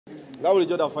nga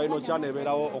bulijjo da final channel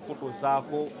ebeerawo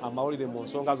okutuusaako amawulire mu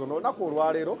nsonga zonna. Olunaku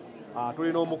olwaleero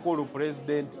tulina omukulu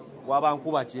president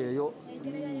w'abankuba kyeyo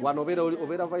wano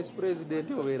obeera vice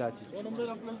president obeera ki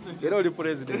era oli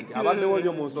president abaddewo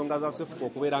nnyo mu nsonga za Cephcoh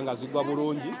okubeera nga zigwa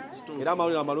bulungi era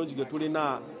amawulire amalungi ge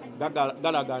tulina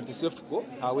galaga nti Cephcoh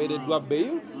aweereddwa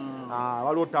bail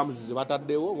waliwo terms ze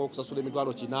bataddewo ng'okusasula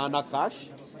emitwalo 8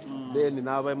 cash then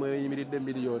n'abamuyimiridde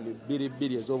miliyoni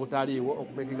 2 ez'obutaliiwo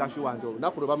okumekinga sure nti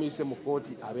olunaku lwe bamuyise mu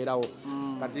kooti abeerawo.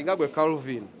 Kati nga gwe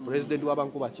Calvin president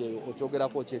w'abankuba kyeyo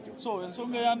okyogerako kyekyo. So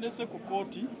ensonga eyandese ku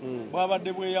kooti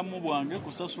bwabadde bweyamu bwange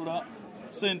kusasula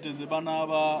sente ze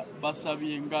banaaba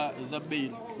basabye nga eza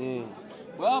bail.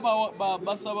 Bwaba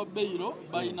basaba bail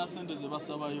balina sente ze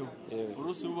basabayo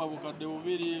oluusi buba bukadde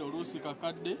bubiri oluusi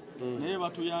kakadde naye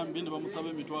batuyambye ne bamusaba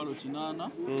emitwalo 8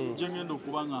 gye ngenda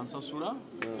okuba nga nsasula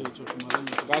ekyo tumalayo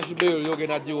cash bail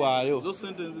yogenda giwaayo zo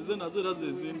sente nzize nazo era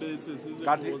zezindeese size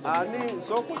kati ani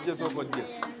sokujje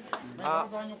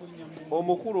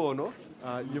omukulu ono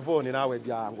Yvonne naawe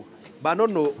jangu bano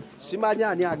nno simanya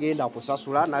ani agenda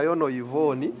kusasula naye ono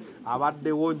Yvonne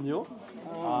abaddewo nnyo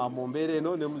mu mbeera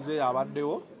eno ne muzeeyi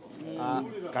abaddewo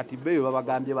kati beeyo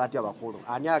babagambye batya bakulu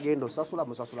ani agenda osasula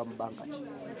musasula mu banka ki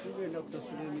tugenda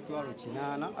kusasula emitwalo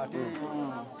 8 ate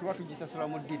tuba tugisasula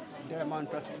mu Diamond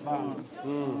Trust Bank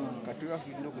kati tuba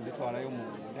tulina okuzitwalayo mu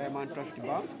Diamond Trust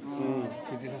Bank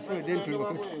tuzisasule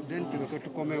then tuleke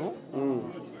tukomewo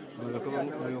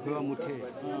balyoke bamutee.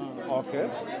 Okay,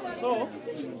 so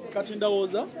kati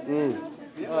ndowooza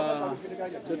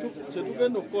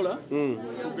kyetugenda okukola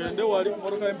tugende wali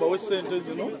kumotoka embawe sente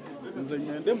zino nze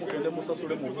ngende mugende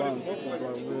musasule mu banka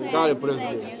kale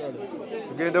president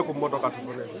tugende ku motoka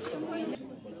tufune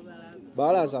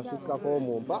balance afikako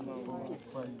omumpa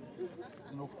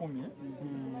no 10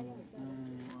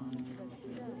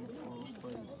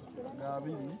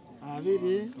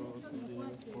 abiri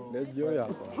nejo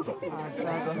yako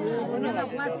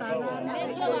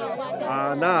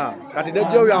ana kati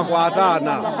nejo yako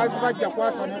atana bakazi bajja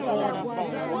kwasa ne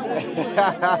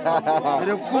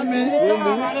kona ere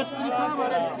 10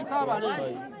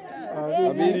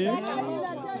 abiri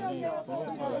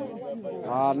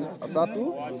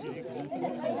asatu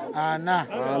ana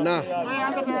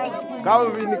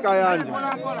Calvin Kayanja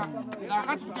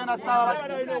nakati tugenda sawa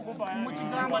mu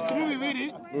kigambo kimu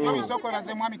bibiri byo bisoko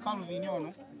baze mwami Calvin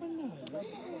ono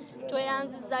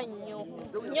tweyanziza nnyo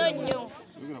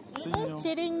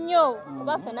kiri nnyo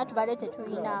kuba ffenna tubalete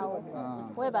tuyinaawo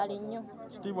webale nnyo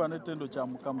kitiibwa n'ettendo kya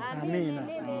Mukama. amina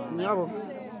nyabo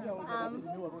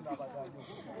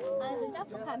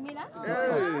ntafukamira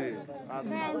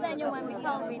tweyanziza nnyo mwami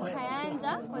Calvin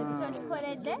Kayanja kozi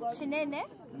kyotukoledde kinene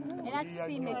era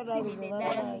tusiimidde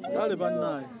ddala kale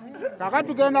bannaye kakati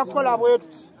tugenda kukola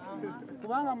bwetuti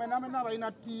kubanga mwenamena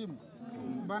abalina ttiimu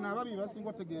bana ababiri basinga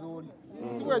otegeera oli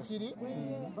siwe kiri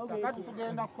kakati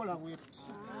tugenda kukola bwetuti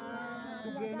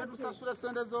tugende tusasule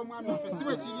sente z'omwami ffe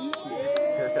siwe kiri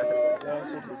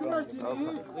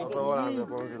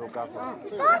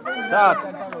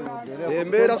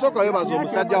embeera soka webaza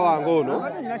omusajja wange ono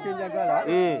nina kyenjagala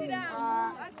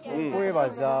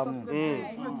kwebazaamu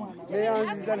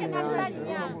neyanziza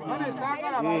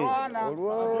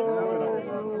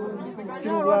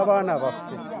olw'obusiru bw'abaana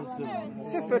baffe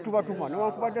si ffe tubatuma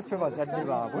newankubadde ffe bazadde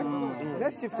baabwe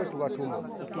naye si ffe tubatuma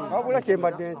wabula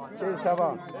kyembadde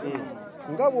kyensaba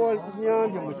nga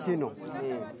bw'onyambye mu kino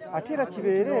ate era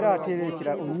kibeere era ateera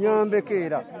ekira onyambeko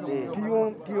era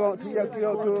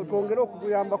twongere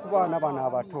okuguyamba ku baana bano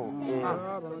abato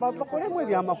bakolemu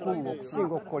ebyamakulu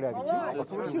okusinga okukola biki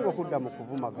okusinga okudda mu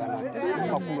kuvumagana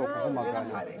makulu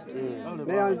okuvumagana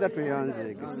neyanziza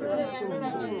tweyanzeegese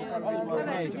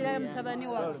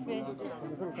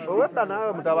owedda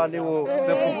naawe mutabani wo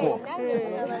Cephcoh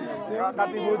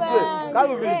kati mujje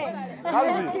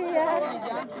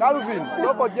Calvin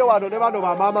soko je wano ne bano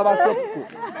bamaama ba Cephcoh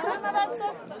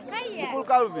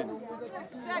Calvin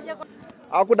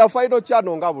akuda final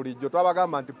channel nga bulijjo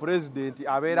twabagamba nti president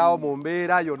abeerawo mu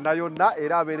mbeera yonna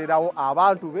era abeererawo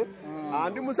abantu be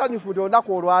andi musanyufu nti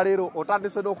olunaku olwaleero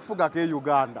otandise n'okufugako e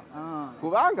Uganda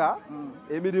kubanga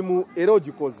emirimu era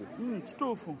ogikoze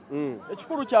kituufu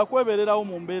ekikulu kyakwebererawo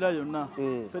mu mbeera yonna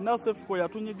ffenna Cephcoh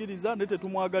yatunyigiriza ne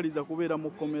tetumwagaliza kubeera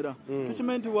mu kkomera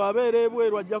tukimanyi nti bw'abeera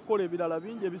ebweru ajja kukola ebirala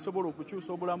bingi ebisobola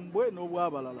okukyusa obulamu bwe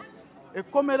n'obw'abalala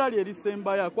ekkomera lye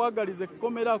lisembayo akwagaliza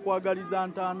ekkomera akwagaliza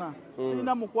ntaana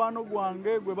sina mukwano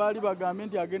gwange gwe baali bagambye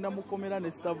nti agenda mukomera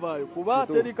ne sitavaayo kuba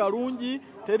teri kalungi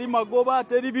teri magoba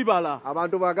teri bibala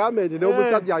abantu bagambe nti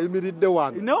n'omusajja ayimiridde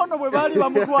wano neono bwe baali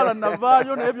bamutwala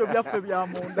navaayo n'ebyo byaffe bya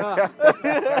munda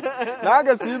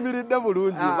nange siyimiridde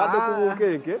bulungi badde ku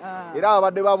bunkenke era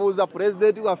abadde babuuza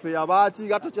pulezidenti waffe yabaaki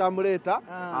nga tokyamuleeta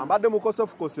mbadde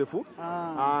mukosefukosefu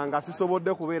nga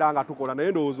sisobodde kubeera nga tukola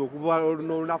naye ndowooza okuva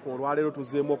n'olunaku olwaleero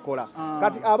tuzeemu okukola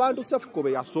kati abantu Cephcoh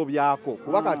be yasobyako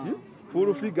kuba kati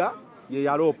full figure ye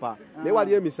yaloopa naye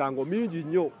wali emisango mingi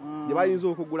nnyo gye bayinza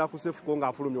okugula ku Cephcoh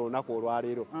ng'afulumya olunaku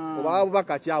olwaleero oba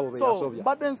abubaka kyabo be yasobya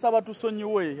mbadde nsaba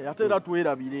tusonyiwe ate era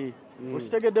twerabire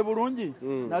okitegedde bulungi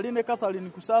nali ne Catherine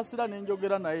kusaasira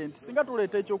nenjogera naye nti singa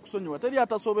tuleeta ekyokusonyiwa teri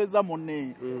atasobeza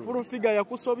munne fulufiga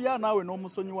yakusobya naawe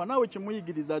n'omusonyiwa naawe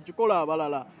kimuyigiriza kikola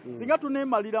abalala singa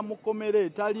tuneemalira mu kkomere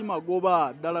tali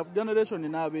magoba ddala generation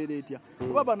n'abeera etya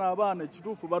kuba bano abaana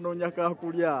ekituufu banoonya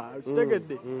kakulya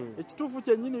okitegedde ekituufu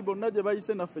kyennyini bonna gye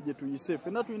bayise naffe gye tuyise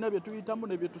ffenna tulina bye tuyitamu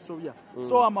ne bye tusobya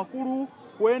so amakulu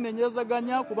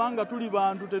kwenenyezaganya kubanga tuli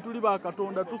bantu tetuli ba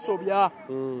Katonda tusobya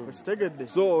okitegedde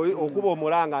so okuba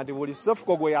omulanga nti buli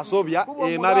Cephcoh gwe yasobya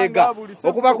emabega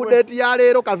okuva ku deeti ya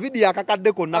leero ka vidiyo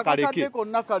akakadde konna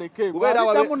kaleke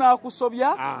bw'aliddamu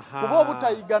n'akusobya kuba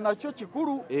obutayiga nakyo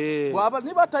kikulu bw'aba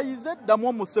ne batayize ddamu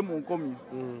omuse mu nkomyo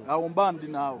awo mba ndi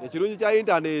naawe ekirungi kya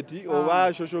intaneti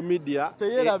oba social media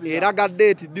eraga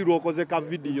deeti ddi lw'okoze ka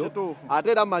vidiyo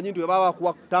ate era mmanyi nti bwe baba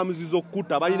bakuwa tamuziza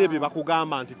okutta balina ebyo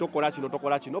bakugamba nti tokola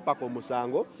kino paka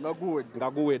omusango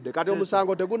nga guwedde kati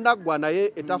omusango tegunnaggwa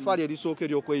naye ettafaali erisooka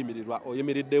ery'okweyimirirwa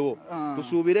oyimiriddewo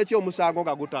tusuubire ki omusango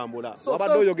nga gutambula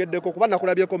wabadde oyogeddeko kuba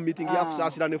nakulabyeko mu miitingi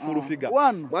yakusaasira ne full figure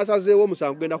mwasazeewo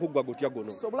omusango genda kuggwa gutya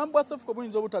guno obulamu bwa Cephcoh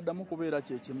buyinza obutaddamu kubeera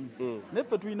kyekimu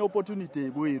neffe tulina opportunity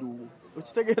ebweru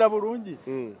okitegeera bulungi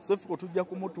Cephcoh tujja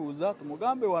kumutuuza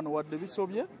tumugambe wano wadde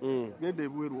bisobye genda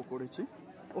ebweru okole ki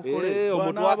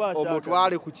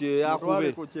omutwale ku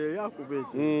kyeyakube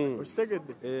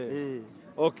okitegedde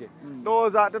okay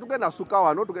ndowooza tetugenda suka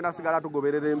wano tugenda sigala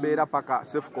tugoberera embeera paka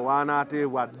Cephcoh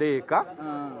waanaateebwa ddeeka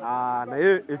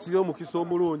naye ekiri omukisa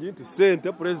omulungi nti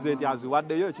ssente pulezidenti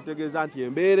aziwaddeyo ekitegeeza nti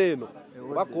embeera eno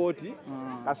oba kooti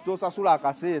kasita osasula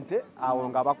akasente awo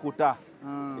nga bakuta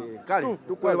kale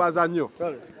tukwebaza nnyo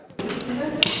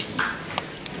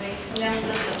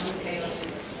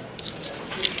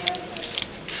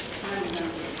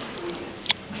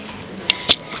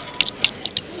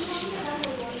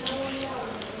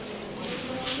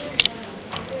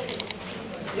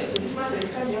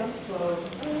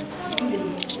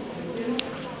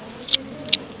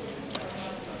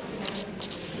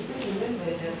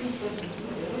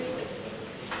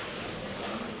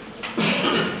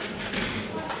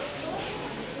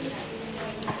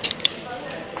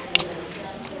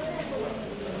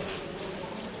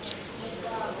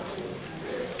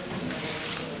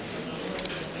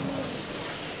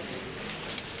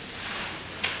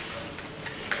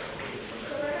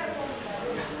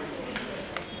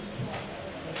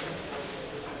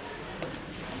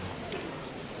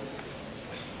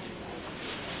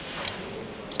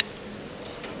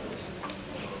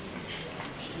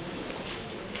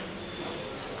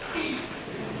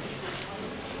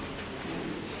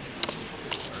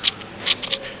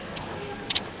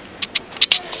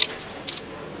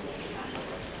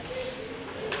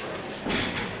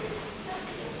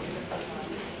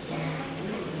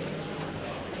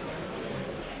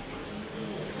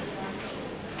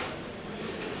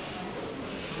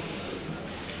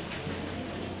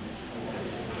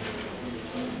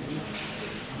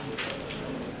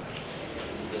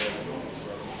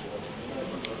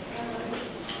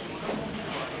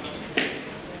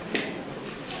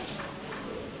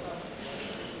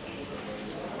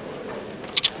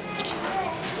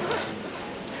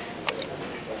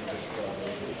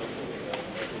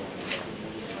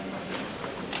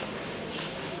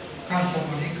Council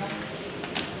Monica,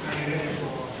 are you ready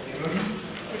for the voting?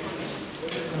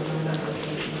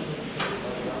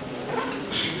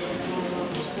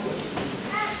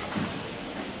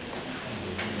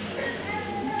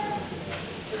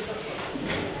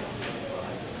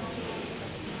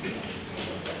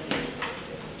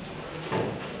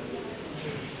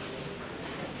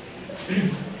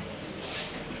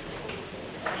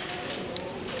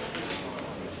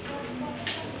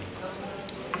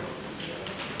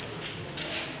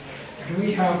 Do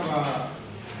we have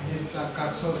Mr.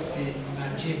 Kasosi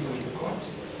Najibu in court?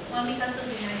 Mwami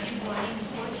Kasosi Najibu in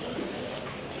court.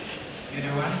 You're the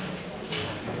one?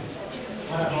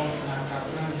 What about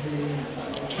Nakabazi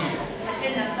Kia?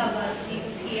 Atena Kabazi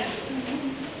Kia.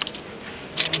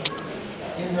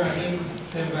 Ibrahim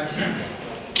Sembatia?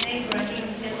 Ibrahim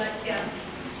Sembatia.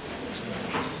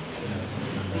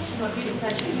 And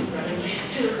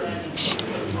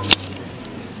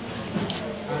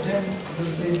then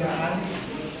Lucinda Ali.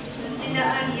 Lucinda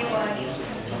Ali wali.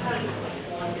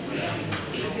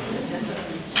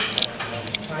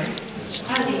 Sorry?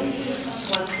 Ali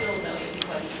was killed though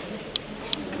because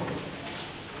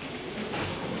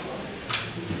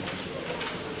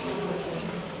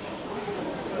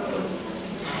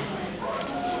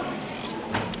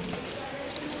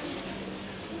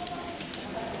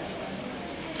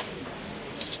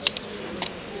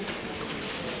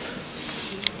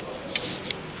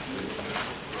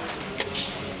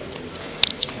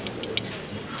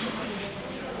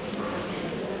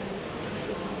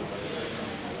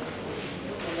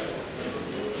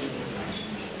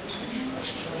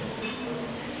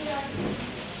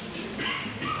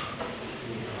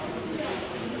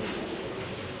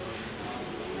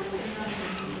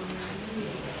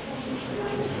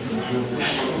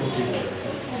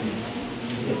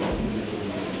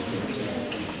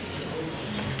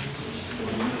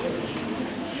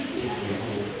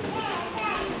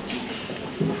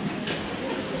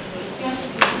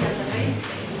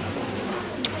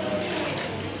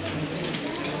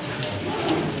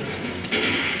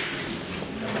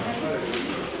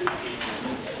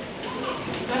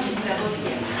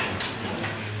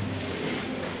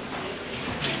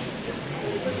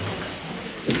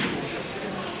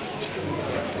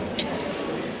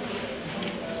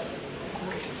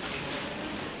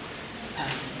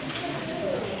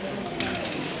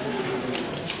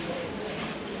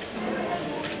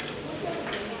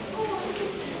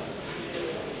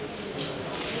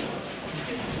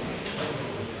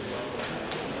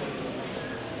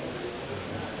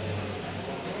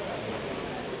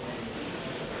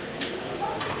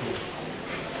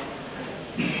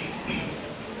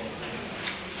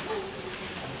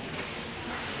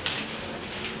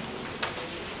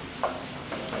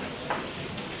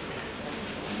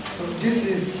So this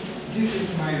is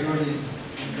my ruling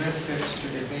in respect to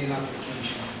the bail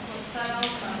application.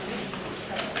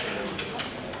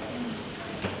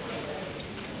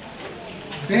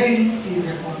 Bail is a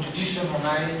constitutional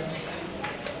right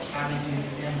and it is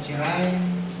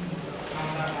enshrined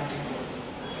under Article.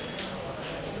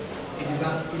 It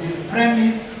is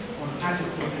premised on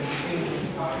Article 28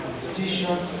 of our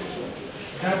Constitution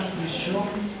that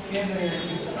presumes every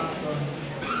accused person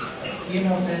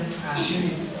innocent until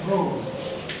it's proved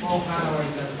or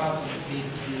otherwise the person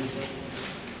pleads guilty.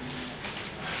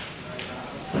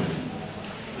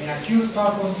 The accused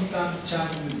person stands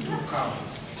charged with 2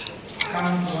 counts.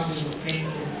 Count 1 is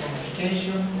painful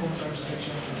communication under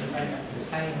Section 25 of the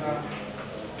Cyber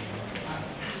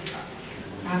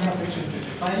under Section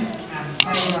 25 and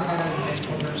cyber harassment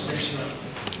under Section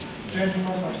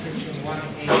 24 subsection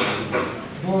 1A,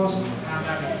 those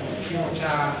under the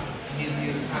Computer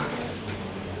Misuse Act.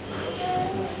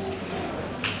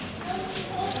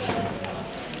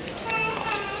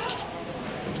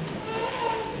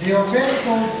 The offense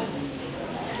of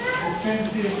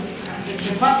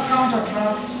the first count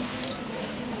attracts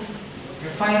a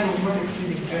fine of not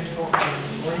exceeding 24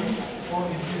 thousand points or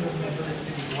imprisonment not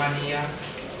exceeding 1 year,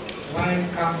 while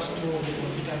count 2 of the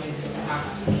Computer Misuse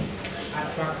Act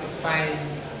attracts a fine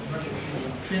not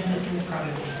exceeding 22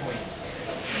 currency points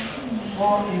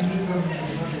or imprisonment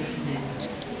not exceeding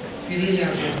 3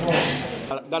 years or more.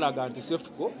 Galaga nti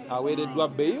Cephcoh aweereddwa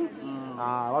bail.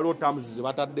 Waliwo terms ze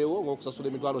bataddewo ng'okusasula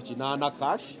emitwalo 8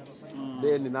 cash.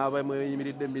 Then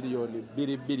n'abamuyimiridde miliyoni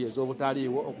 2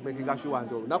 ez'obutaliiwo okumekinga sure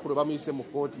nti olunaku lwe bamuyise mu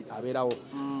kkooti abeerawo.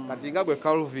 Kati nga gwe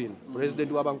Calvin,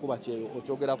 pulezidenti w'abankuba kyeyo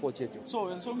okyogerako ki ekyo?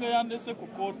 So ensonga eyandese ku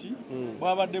kkooti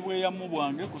bwabadde bweyammu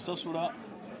bwange kusasula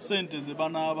ssente ze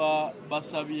banaaba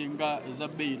basabye nga eza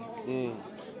beyiro.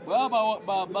 Bwaba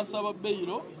basaba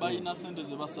beyiro balina ssente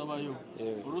ze basabayo.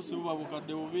 Oluusi buba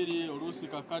bukadde 2, oluusi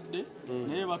kakadde,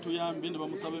 naye batuyambye ne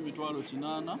bamusaba emitwalo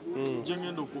 8 gye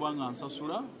ngenda okuba nga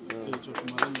nsasula ekyo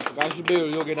tumale. Cash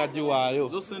bail yogenda giwaayo.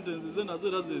 Zo ssente nzize nazo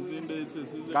era zezindeese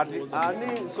size. Kati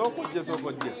ani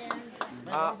sookujje.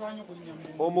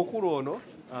 Omukulu ono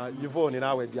Yvonne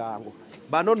naawe jangu.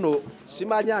 Bano nno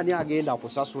simanya ani agenda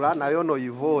kusasula naye ono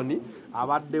Yvonne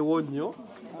abaddewo nnyo.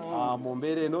 Mu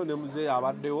mbeera eno ne muzeeyi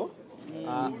abaddewo.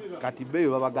 Kati bail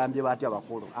babagambye batya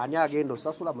bakulu. Ani agenda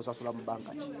osasula musasula mu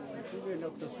banka ki? Tugenda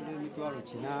kusasula emitwalo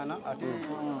 8 ate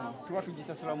tuba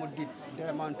tugisasula mu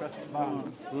Diamond Trust Bank.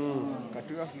 Kati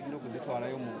tuba tulina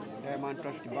okuzitwalayo mu Diamond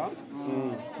Trust Bank.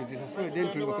 Tuzisasule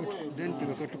then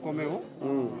tuleke tukomewo.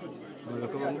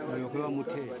 Balyoke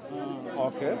bamuteera.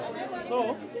 Okay.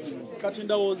 So kati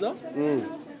ndowooza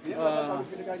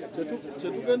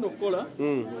kyetugenda okukola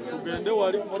tugende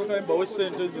wali ku motoka mbawe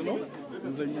ssente zino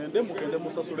nze ngende mugende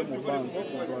musasule mu banka.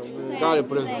 Kale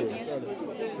president.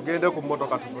 Tugende ku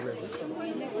mmotoka tufune.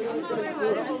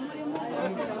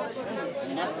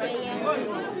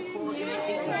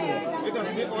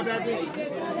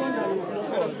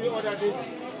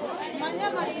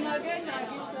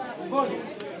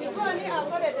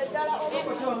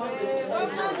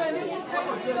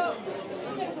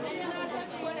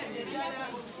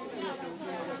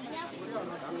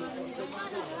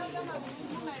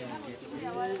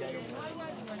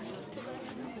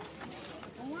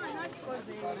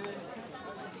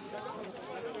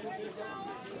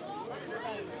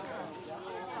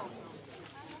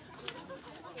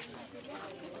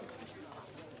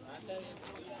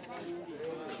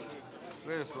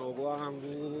 Reso wangu.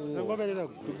 Ngoberera.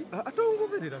 Ate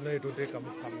ngoberera naye toteka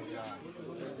mu kamera.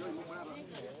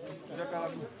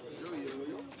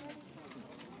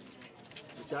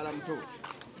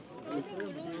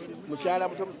 Mukyala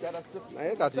muto mukyala Cephcoh.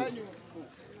 Naye kati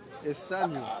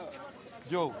essanyu.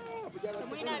 Jowie.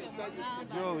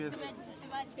 Jowie.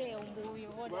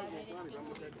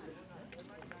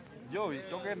 Jowie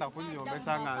togenda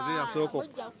kunyombesa nga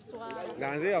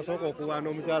nze yasooka okuba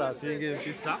n'omukyala asinga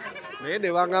empisa naye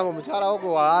ne bangamba omukyala wo gwe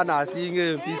waana asinga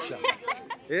empisa.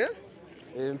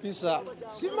 Empisa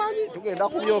simanyi tugenda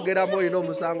kubyogeramu olina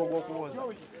omusango gw'okuwoza.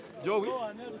 Jowie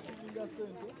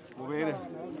mubeere.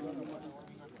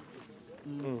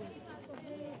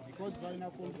 Because balina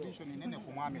competition nene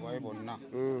ku mwami wawe bonna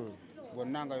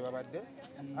nga bwe babadde.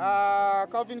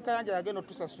 Calvin Kayanja yagenda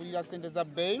otusasulira ssente za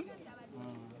bail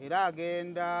era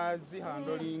agenda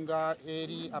zihandolinga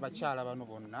eri abakyala bano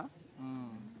bonna.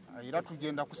 Era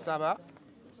tugenda kusaba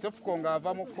Cephcoh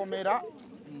ng'ava mu kkomera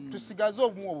tusigaze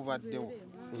obumu obubaddewo.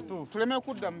 Tuleme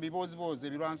kudda mu bibooziboozi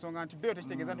ebirwansonga nti bail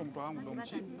tekitegeeza nti omuntu awangudde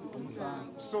omuki.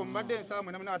 So mbadde nsaba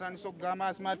mwena mwena batandise okugamba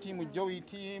asima tiimu Jowie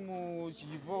tiimu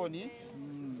Yvonne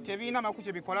tebiina makulu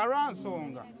kye bikola lwa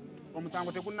nsonga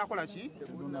omusango tegunnakola ki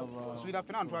suubira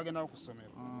ffenna twagendawo ku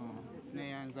ssomero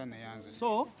neyanza.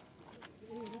 So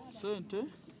sente